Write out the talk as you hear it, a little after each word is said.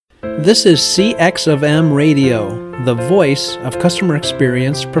This is CX of M Radio, the voice of customer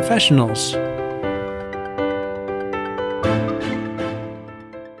experience professionals.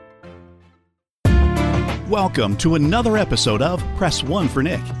 Welcome to another episode of Press 1 for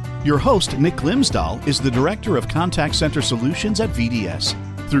Nick. Your host, Nick Glimsdahl, is the Director of Contact Center Solutions at VDS.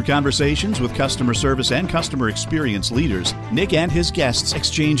 Through conversations with customer service and customer experience leaders, Nick and his guests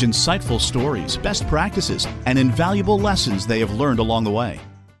exchange insightful stories, best practices, and invaluable lessons they have learned along the way.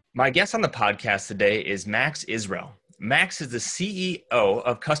 My guest on the podcast today is Max Israel. Max is the CEO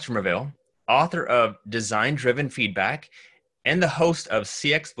of Customerville, author of Design Driven Feedback, and the host of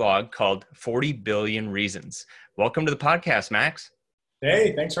CX blog called 40 Billion Reasons. Welcome to the podcast, Max.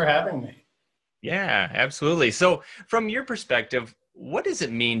 Hey, thanks for having me. Yeah, absolutely. So from your perspective, what does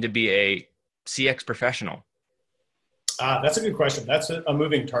it mean to be a CX professional? That's a good question. That's a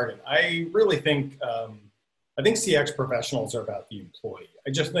moving target. I really think, I think CX professionals are about the employee. I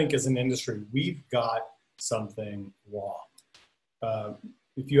just think as an industry, we've got something wrong.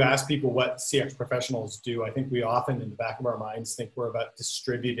 If you ask people what CX professionals do, I think we often in the back of our minds think we're about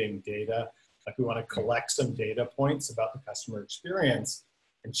distributing data. Like we want to collect some data points about the customer experience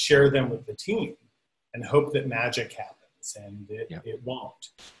and share them with the team and hope that magic happens, and it won't.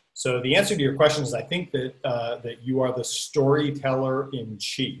 So the answer to your question is I think that, that you are the storyteller in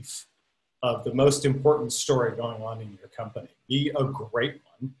chief of the most important story going on in your company. Be a great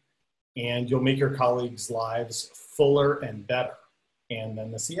one, and you'll make your colleagues' lives fuller and better. And then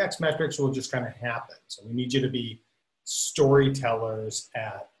the CX metrics will just kind of happen. So we need you to be storytellers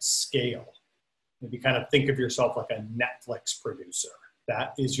at scale. Maybe kind of think of yourself like a Netflix producer.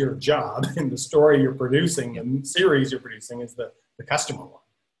 That is your job, and the story you're producing, the series you're producing is the customer one.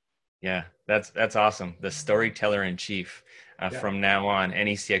 Yeah, that's awesome. The storyteller in chief. From now on,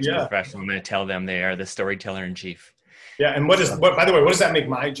 any CX professional, I'm going to tell them they are the storyteller in chief. Yeah, and by the way, what does that make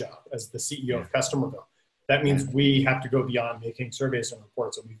my job as the CEO of Customerville? That means we have to go beyond making surveys and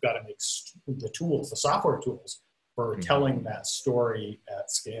reports, and we've got to make the tools, the software tools for telling that story at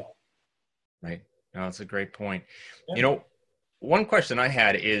scale. Right. No, that's a great point. Yeah. You know, one question I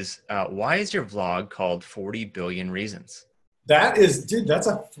had is, why is your vlog called 40 Billion Reasons? That's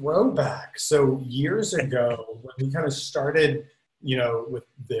a throwback. So years ago, when we kind of started, with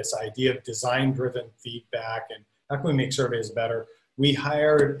this idea of design-driven feedback and how can we make surveys better, we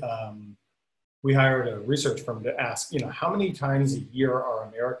hired a research firm to ask, how many times a year are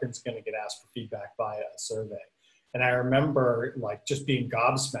Americans going to get asked for feedback via a survey? And I remember just being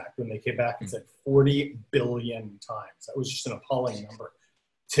gobsmacked when they came back and said 40 billion times. That was just an appalling number.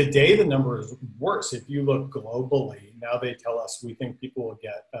 Today, the number is worse. If you look globally, now they tell us we think people will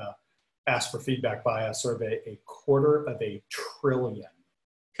get asked for feedback via a survey 250 billion.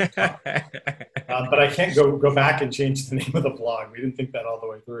 But I can't go back and change the name of the blog. We didn't think that all the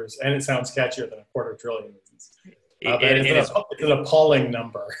way through. And it sounds catchier than 250 billion. It's an appalling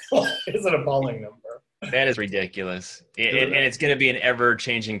number. It's an appalling number. That is ridiculous. And it's going to be an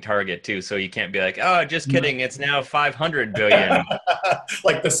ever-changing target, too. So you can't be like, oh, just kidding. It's now 500 billion.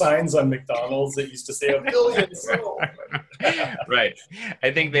 Like the signs on McDonald's that used to say a billion sold. Right. I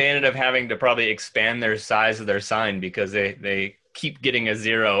think they ended up having to probably expand their size of their sign because they keep getting a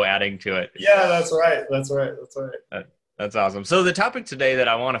zero adding to it. Yeah, that's right. That's awesome. So the topic today that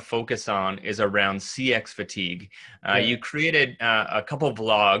I want to focus on is around CX fatigue. You created a couple of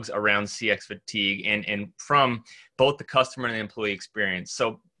vlogs around CX fatigue and from both the customer and the employee experience.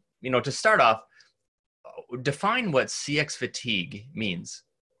 So, to start off, define what CX fatigue means.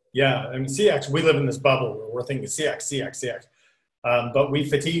 Yeah, I mean, CX, we live in this bubble where we're thinking CX. But we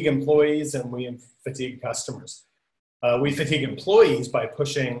fatigue employees and we fatigue customers. We fatigue employees by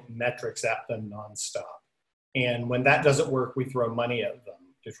pushing metrics at them nonstop. And when that doesn't work, we throw money at them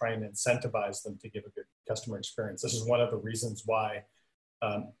to try and incentivize them to give a good customer experience. This is one of the reasons why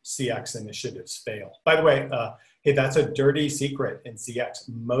CX initiatives fail. By the way, hey, that's a dirty secret in CX.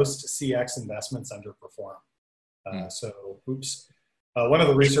 Most CX investments underperform. One of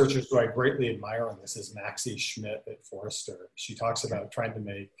the researchers who I greatly admire on this is Maxie Schmidt at Forrester. She talks about trying to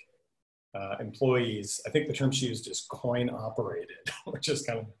make employees, I think the term she used is coin operated, which is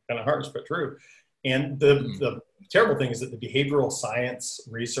kind of harsh, but true. And the terrible thing is that the behavioral science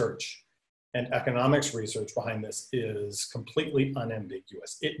research and economics research behind this is completely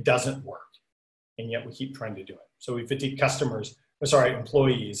unambiguous. It doesn't work, and yet we keep trying to do it. So we fatigue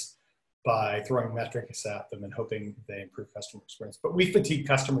employees by throwing metrics at them and hoping they improve customer experience. But we fatigue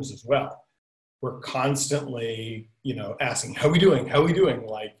customers as well. We're constantly, asking, how are we doing?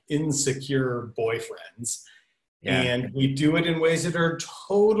 Like insecure boyfriends. Yeah. And we do it in ways that are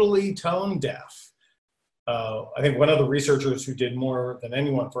totally tone deaf. I think one of the researchers who did more than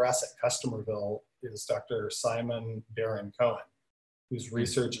anyone for us at Customerville is Dr. Simon Baron-Cohen, whose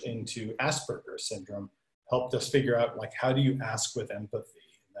research into Asperger's syndrome helped us figure out, like, how do you ask with empathy?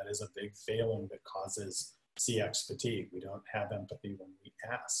 And that is a big failing that causes CX fatigue. We don't have empathy when we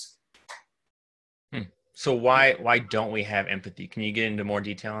ask. So why don't we have empathy? Can you get into more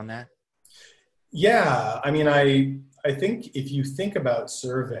detail on that? Yeah, I mean, I think if you think about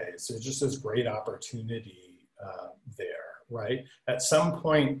surveys, there's just this great opportunity there, right? At some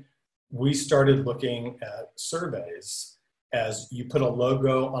point, we started looking at surveys as you put a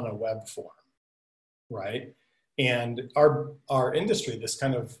logo on a web form, right? And our industry, this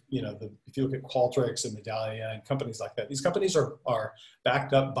kind of, if you look at Qualtrics and Medallia and companies like that, these companies are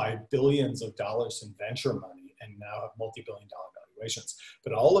backed up by billions of dollars in venture money and now have multi-billion-dollar valuations.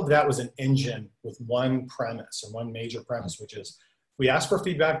 But all of that was an engine with one premise, or one major premise, which is we ask for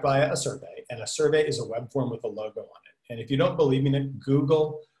feedback via a survey, and a survey is a web form with a logo on it. And if you don't believe me,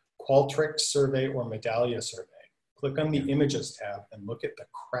 Google Qualtrics survey or Medallia survey. Click on the images tab and look at the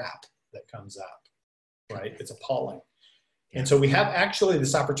crap that comes up, right? It's appalling. And so we have actually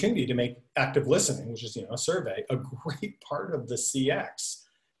this opportunity to make active listening, which is, a survey, a great part of the CX.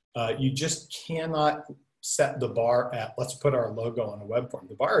 You just cannot set the bar at, let's put our logo on a web form.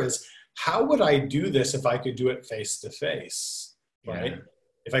 The bar is, how would I do this if I could do it face-to-face, right? Yeah.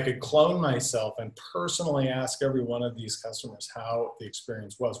 If I could clone myself and personally ask every one of these customers how the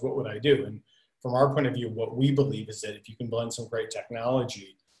experience was, what would I do? And from our point of view, what we believe is that if you can blend some great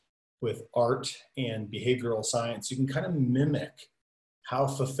technology with art and behavioral science, you can kind of mimic how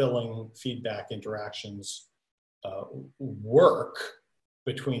fulfilling feedback interactions work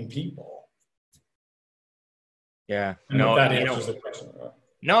between people. Yeah, no, that answers the question.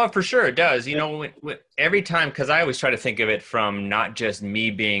 No, for sure it does. Every time, because I always try to think of it from not just me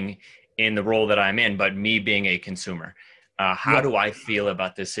being in the role that I'm in, but me being a consumer. How do I feel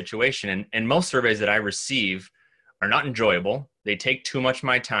about this situation? And most surveys that I receive are not enjoyable. They take too much of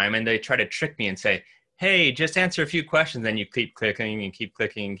my time, and they try to trick me and say, hey, just answer a few questions. Then you keep clicking and keep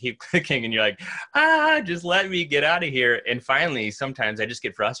clicking and keep clicking. And you're like, just let me get out of here. And finally, sometimes I just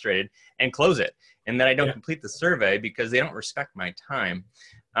get frustrated and close it. And then I don't complete the survey because they don't respect my time.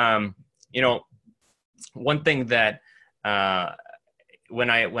 One thing that when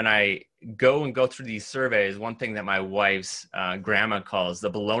I go through these surveys, one thing that my wife's grandma calls the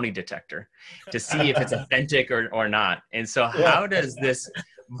baloney detector to see if it's authentic or not. And so how does this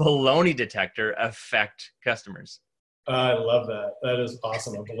baloney detector affect customers? I love that. That is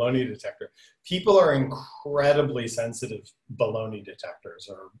awesome. A baloney detector. People are incredibly sensitive baloney detectors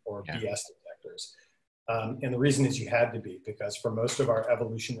or BS detectors. And the reason is you had to be, because for most of our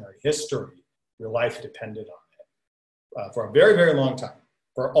evolutionary history, your life depended on it. For a very, very long time.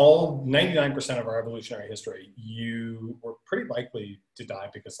 For all 99% of our evolutionary history, you were pretty likely to die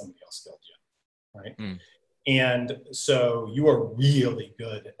because somebody else killed you, right? And so you are really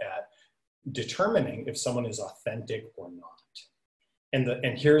good at determining if someone is authentic or not.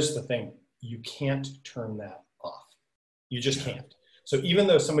 And here's the thing, you can't turn that off. You just can't. So even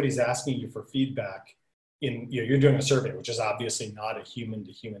though somebody's asking you for feedback, you're doing a survey, which is obviously not a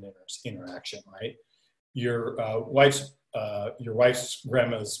human-to-human interaction, right? Your wife's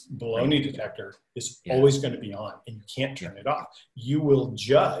grandma's baloney detector is always going to be on, and you can't turn it off. You will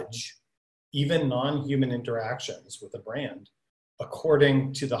judge even non-human interactions with a brand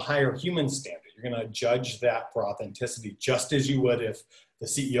according to the higher human standard. You're going to judge that for authenticity, just as you would if the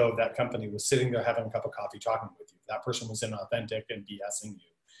CEO of that company was sitting there having a cup of coffee talking with you. If that person was inauthentic and BSing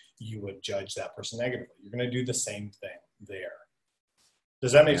you, you would judge that person negatively. You're going to do the same thing there.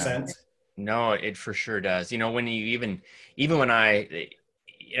 Does that make sense? No, it for sure does. When you even when I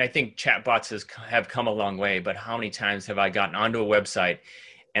think chatbots have come a long way, but how many times have I gotten onto a website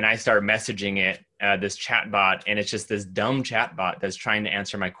and I start messaging it, this chatbot, and it's just this dumb chatbot that's trying to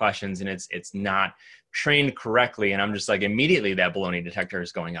answer my questions, and it's not trained correctly. And I'm just like, immediately that baloney detector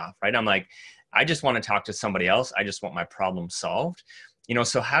is going off, right? I'm like, I just want to talk to somebody else. I just want my problem solved.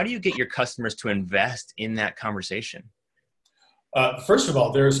 So how do you get your customers to invest in that conversation? First of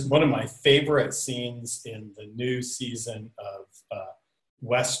all, there's one of my favorite scenes in the new season of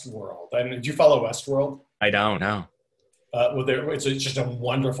Westworld. Did you follow Westworld? I don't know. It's just a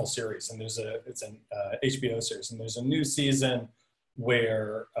wonderful series, and it's an HBO series, and there's a new season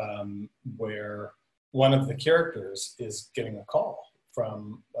where one of the characters is getting a call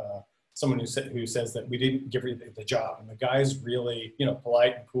from someone who says that we didn't give you the job, and the guy's really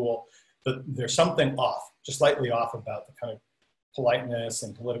polite and cool, but there's something off, just slightly off about the kind of politeness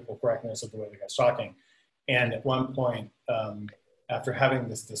and political correctness of the way the guy's talking. And at one point, after having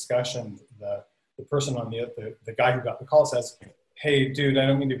this discussion, the the person on the guy who got the call says, "Hey, dude, I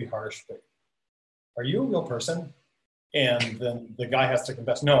don't mean to be harsh, but are you a real person?" And then the guy has to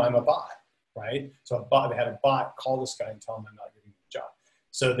confess, "No, I'm a bot," right? So they had a bot call this guy and tell him, "I'm not giving you the job."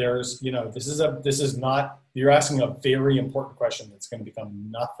 So there's, this is not, you're asking a very important question that's going to become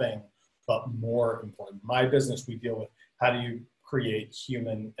nothing but more important. My business, we deal with how do you create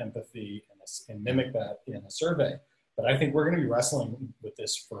human empathy and mimic that in a survey. But I think we're going to be wrestling with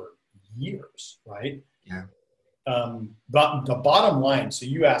this for years, right? Yeah. But the bottom line, so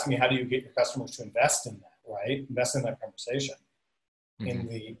you asked me, how do you get your customers to invest in that, right? Invest in that conversation. Mm-hmm. And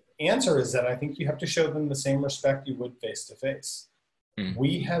the answer is that I think you have to show them the same respect you would face-to-face. Mm-hmm.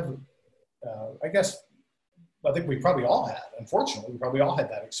 We have, I think we probably all had, unfortunately, we probably all had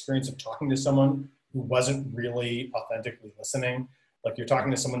that experience of talking to someone who wasn't really authentically listening. Like you're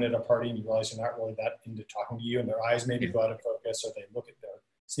talking to someone at a party and you realize you're not really that into talking to you, and their eyes maybe go out of focus, or they look at their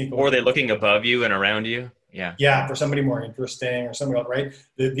sneak. Or they're looking above you and around you. Yeah. Yeah, for somebody more interesting or somebody else, right?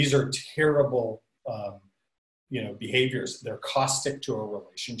 These are terrible, behaviors. They're caustic to a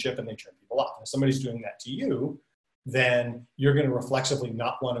relationship and they turn people off. If somebody's doing that to you, then you're going to reflexively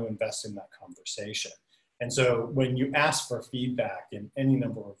not want to invest in that conversation. And so when you ask for feedback in any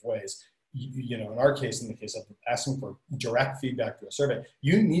number of ways, in our case, in the case of asking for direct feedback through a survey,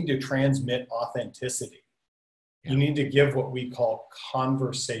 you need to transmit authenticity. Yeah. You need to give what we call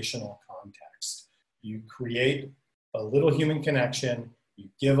conversational context. You create a little human connection, you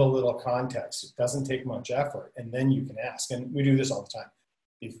give a little context. It doesn't take much effort, and then you can ask. And we do this all the time.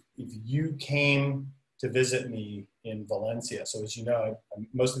 If you came to visit me in Valencia, so as you know,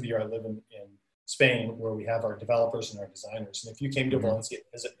 most of the year I live in Spain, where we have our developers and our designers. And if you came to Valencia to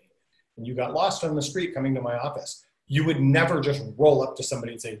visit me and you got lost on the street coming to my office, you would never just roll up to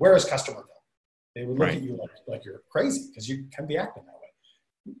somebody and say, "Where is Customerville?" They would look at you like you're crazy, because you can be acting that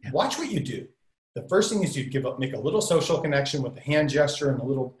way. Yeah. Watch what you do. The first thing is you'd make a little social connection with a hand gesture and a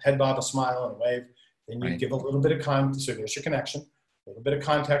little head bob, a smile, and a wave. Then you give a little bit of so there's your connection, a little bit of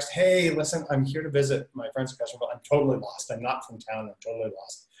context. "Hey, listen, I'm here to visit my friends at Customerville. I'm totally lost. I'm not from town. I'm totally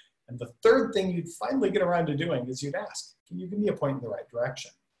lost." And the third thing you'd finally get around to doing is you'd ask, "Can you give me a point in the right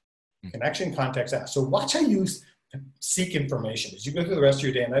direction?" Connection, context, ask. So watch how you seek information as you go through the rest of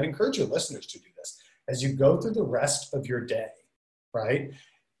your day. And I'd encourage your listeners to do this. As you go through the rest of your day, right?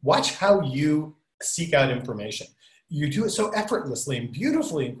 Watch how you seek out information. You do it so effortlessly and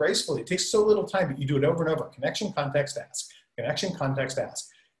beautifully and gracefully. It takes so little time, but you do it over and over. Connection, context, ask. Connection, context, ask.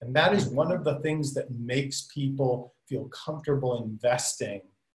 And that is one of the things that makes people feel comfortable investing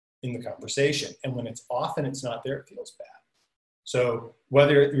in the conversation. And when it's off and it's not there, it feels bad. So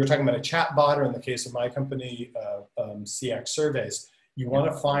whether you're talking about a chat bot, or in the case of my company, CX surveys, you want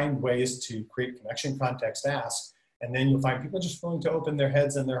to find ways to create connection, context, ask, and then you'll find people just willing to open their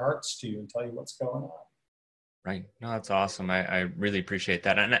heads and their hearts to you and tell you what's going on. Right. No, that's awesome. I really appreciate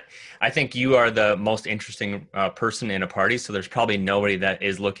that. And I think you are the most interesting person in a party. So there's probably nobody that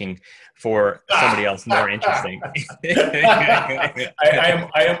is looking for somebody else more interesting. I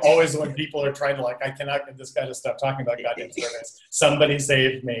am always, when people are trying to I cannot get this guy to stop talking about goddamn service. Somebody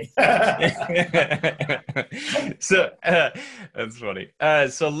save me. So that's funny.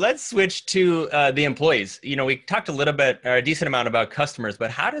 So let's switch to the employees. We talked a decent amount about customers, but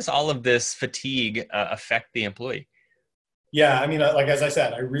how does all of this fatigue affect the employee? Yeah, as I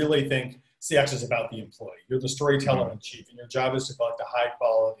said, I really think CX is about the employee. You're the storyteller in chief, and your job is to collect a high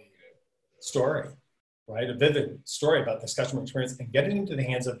quality story, right? A vivid story about this customer experience and get it into the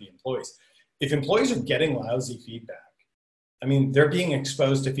hands of the employees. If employees are getting lousy feedback, they're being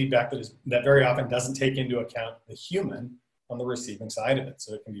exposed to feedback that very often doesn't take into account the human on the receiving side of it.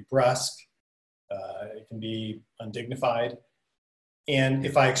 So it can be brusque, it can be undignified. And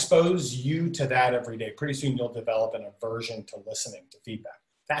if I expose you to that every day, pretty soon you'll develop an aversion to listening to feedback.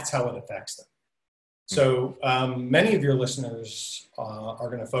 That's how it affects them. So many of your listeners are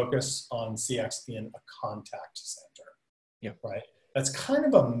going to focus on CX in a contact center, right? That's kind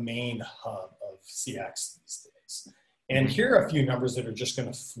of a main hub of CX these days. And here are a few numbers that are just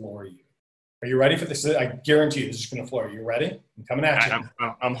going to floor you. Are you ready for this? I guarantee you this is going to floor you. You ready? I'm coming at you.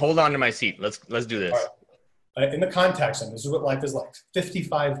 I'm holding on to my seat. Let's do this. In the contact center, this is what life is like.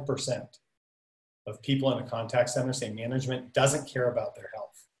 55% of people in a contact center say management doesn't care about their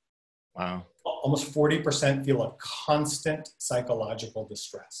health. Wow. Almost 40% feel a constant psychological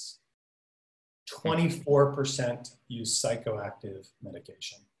distress. 24% use psychoactive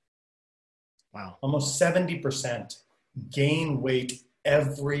medication. Wow. Almost 70% gain weight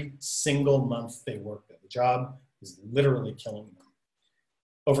every single month they work there. The job is literally killing them.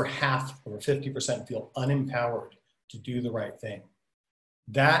 Over 50% feel unempowered to do the right thing.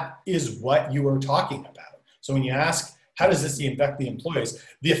 That is what you are talking about. So when you ask, how does this affect the employees?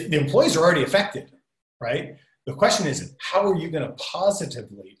 The employees are already affected, right? The question is, how are you going to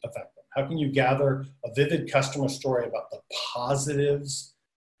positively affect them? How can you gather a vivid customer story about the positives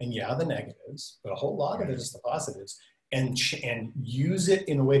and the negatives, but a whole lot of it is the positives, and use it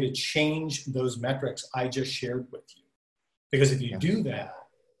in a way to change those metrics I just shared with you. Because if you do that,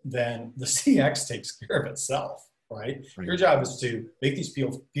 then the CX takes care of itself, right? Your job is to make these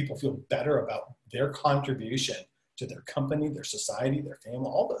people feel better about their contribution to their company, their society, their family,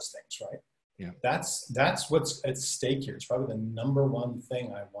 all those things, right? Yeah. That's what's at stake here. It's probably the number one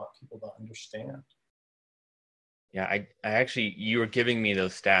thing I want people to understand. Yeah, I actually, you were giving me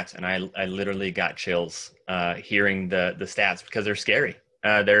those stats, and I literally got chills hearing the stats, because they're scary.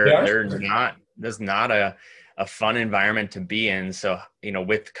 There's not a fun environment to be in. So,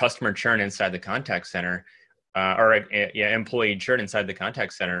 with customer churn inside the contact center, employee churn inside the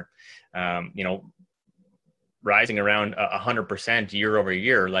contact center, rising around 100% year over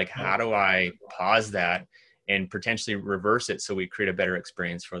year. Like, how do I pause that and potentially reverse it so we create a better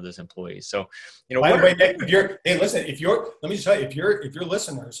experience for those employees? So, by the way, Nick, let me just tell you, if your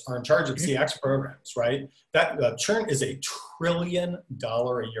listeners are in charge of CX programs, right, that churn is $1 trillion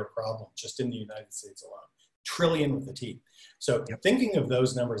a year problem just in the United States alone. Trillion with a T. So thinking of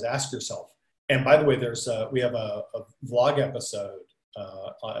those numbers, ask yourself. And by the way, we have a vlog episode.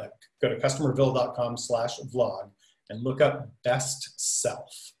 Go to customerville.com/vlog and look up best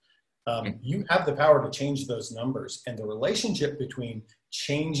self. You have the power to change those numbers, and the relationship between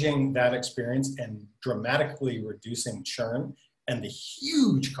changing that experience and dramatically reducing churn and the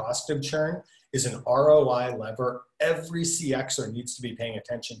huge cost of churn is an ROI lever every CXer needs to be paying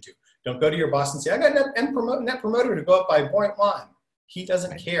attention to. Don't go to your boss and say, I got net promoter to go up by 0.1. He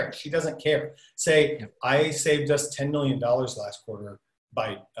doesn't care. She doesn't care. Say, I saved us $10 million last quarter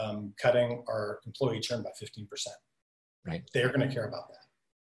by cutting our employee churn by 15%. Right. They're going to care about that.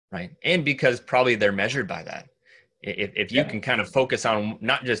 Right. And because probably they're measured by that. If you can kind of focus on,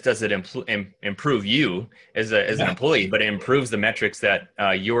 not just does it improve you as an employee, but it improves the metrics that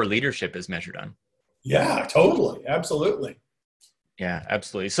your leadership is measured on. Yeah, totally. Absolutely. Yeah,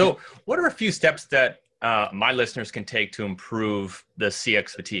 absolutely. So what are a few steps that my listeners can take to improve the CX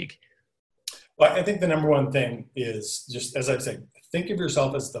fatigue? Well, I think the number one thing is just, as I've said, think of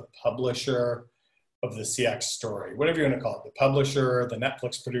yourself as the publisher of the CX story, whatever you want to call it, the publisher, the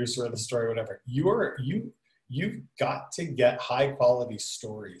Netflix producer of the story, whatever. You've got to get high quality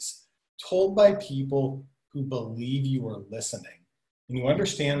stories told by people who believe you are listening. And you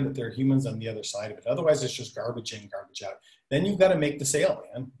understand that there are humans on the other side of it. Otherwise, it's just garbage in, garbage out. Then you've got to make the sale,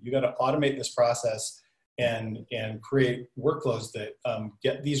 man. You got to automate this process and create workflows that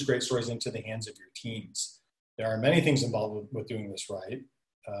get these great stories into the hands of your teams. There are many things involved with doing this right,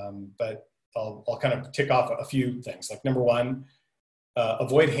 but I'll kind of tick off a few things. Like number one,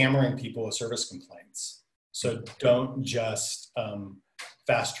 avoid hammering people with service complaints. So don't just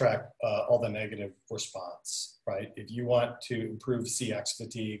fast track all the negative response, right? If you want to improve CX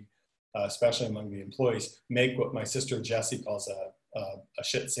fatigue, especially among the employees, make what my sister Jessie calls a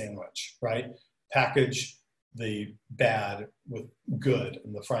shit sandwich, right? Package the bad with good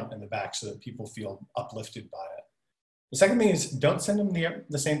in the front and the back so that people feel uplifted by it. The second thing is don't send them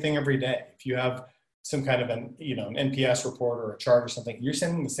the same thing every day. If you have some kind of an NPS report or a chart or something, you're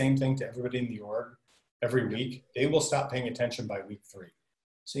sending the same thing to everybody in the org every week, they will stop paying attention by week 3.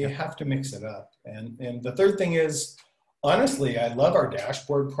 So you have to mix it up. And the third thing is, honestly, I love our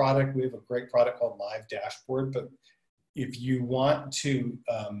dashboard product. We have a great product called Live Dashboard, but if you want to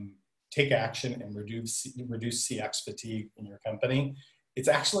take action and reduce CX fatigue in your company, it's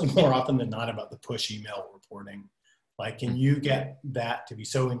actually more often than not about the push email reporting. Like, can you get that to be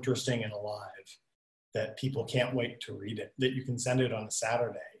so interesting and alive that people can't wait to read it, that you can send it on a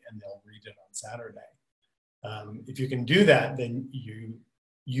Saturday and they'll read it on Saturday? If you can do that, then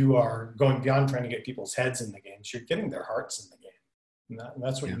you are going beyond trying to get people's heads in the game. So you're getting their hearts in the game. And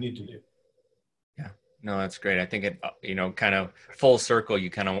that's what you need to do. Yeah, no, that's great. I think it, kind of full circle, you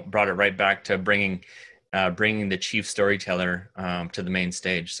kind of brought it right back to bringing the chief storyteller to the main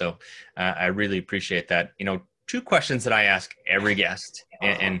stage. So I really appreciate that. 2 questions that I ask every guest,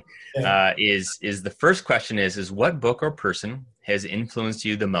 and is the first question is what book or person has influenced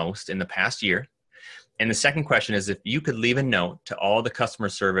you the most in the past year? And the second question is, if you could leave a note to all the customer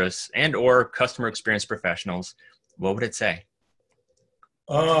service and or customer experience professionals, what would it say?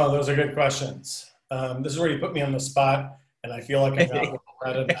 Oh, those are good questions. This is where you put me on the spot, and I feel like I'm not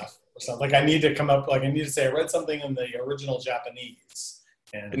read enough or something. Like I need to say I read something in the original Japanese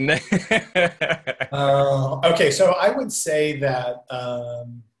And, okay, so I would say that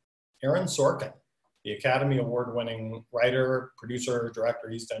Aaron Sorkin, the Academy Award-winning writer, producer, director,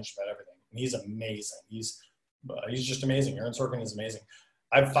 he's done just about everything. And he's amazing. He's just amazing. Aaron Sorkin is amazing.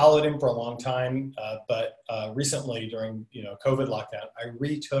 I've followed him for a long time, but recently during COVID lockdown, I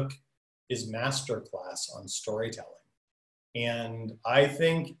retook his master class on storytelling. And I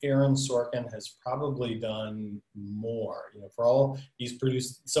think Aaron Sorkin has probably done more. He's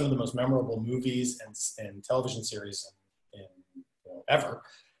produced some of the most memorable movies and television series ever.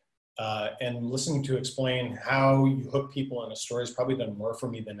 And listening to explain how you hook people in a story has probably done more for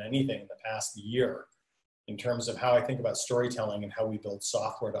me than anything in the past year, in terms of how I think about storytelling and how we build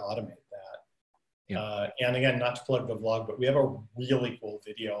software to automate that. Yeah. And again, not to plug the vlog, but we have a really cool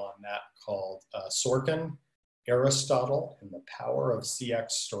video on that called Sorkin, Aristotle, and the Power of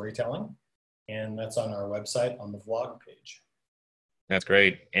CX Storytelling. And that's on our website on the vlog page. That's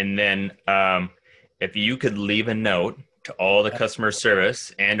great. And then if you could leave a note to all the customer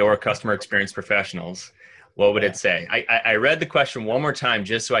service and or customer experience professionals, what would it say? I read the question one more time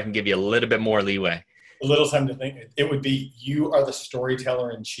just so I can give you a little bit more leeway. A little time to think. It would be, you are the storyteller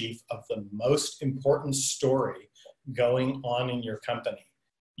in chief of the most important story going on in your company.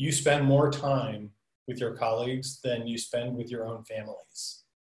 You spend more time with your colleagues than you spend with your own families.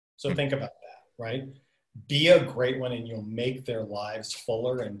 So think about that, right? Be a great one and you'll make their lives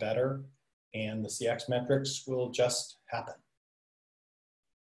fuller and better, and the CX metrics will just happen.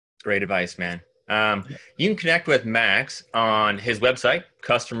 Great advice, man. You can connect with Max on his website,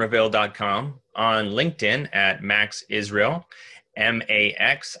 Customerville.com, on LinkedIn at Max Israel,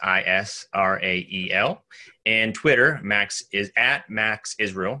 MAXISRAEL, and Twitter, Max is at Max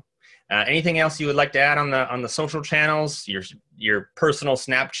Israel. Anything else you would like to add on the social channels, your personal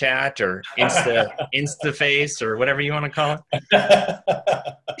Snapchat or Instaface or whatever you want to call it?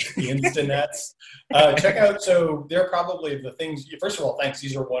 The Instanets. Check out, so they're probably the things, first of all, thanks.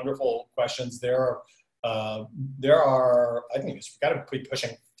 These are wonderful questions. There are, I think we've got to be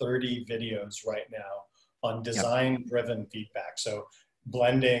pushing 30 videos right now on design-driven feedback. So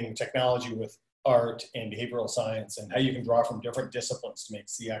blending technology with art and behavioral science, and how you can draw from different disciplines to make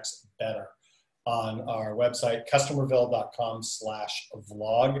CX better, on our website,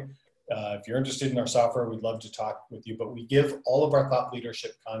 customerville.com/vlog. If you're interested in our software, we'd love to talk with you, but we give all of our thought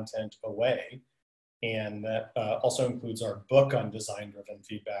leadership content away. And that also includes our book on design-driven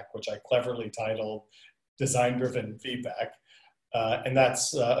feedback, which I cleverly titled Design-Driven Feedback. And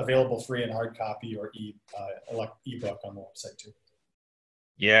that's available free in hard copy or ebook on the website too.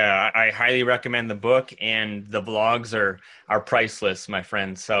 Yeah, I highly recommend the book, and the vlogs are priceless, my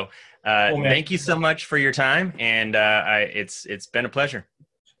friend. So thank you so much for your time, and it's been a pleasure.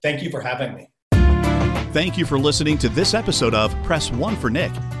 Thank you for having me. Thank you for listening to this episode of Press 1 for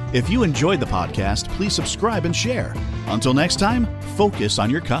Nick. If you enjoyed the podcast, please subscribe and share. Until next time, focus on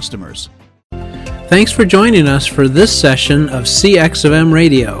your customers. Thanks for joining us for this session of CX of M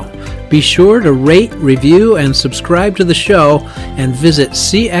Radio. Be sure to rate, review, and subscribe to the show, and visit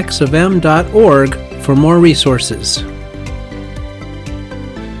cxofm.org for more resources.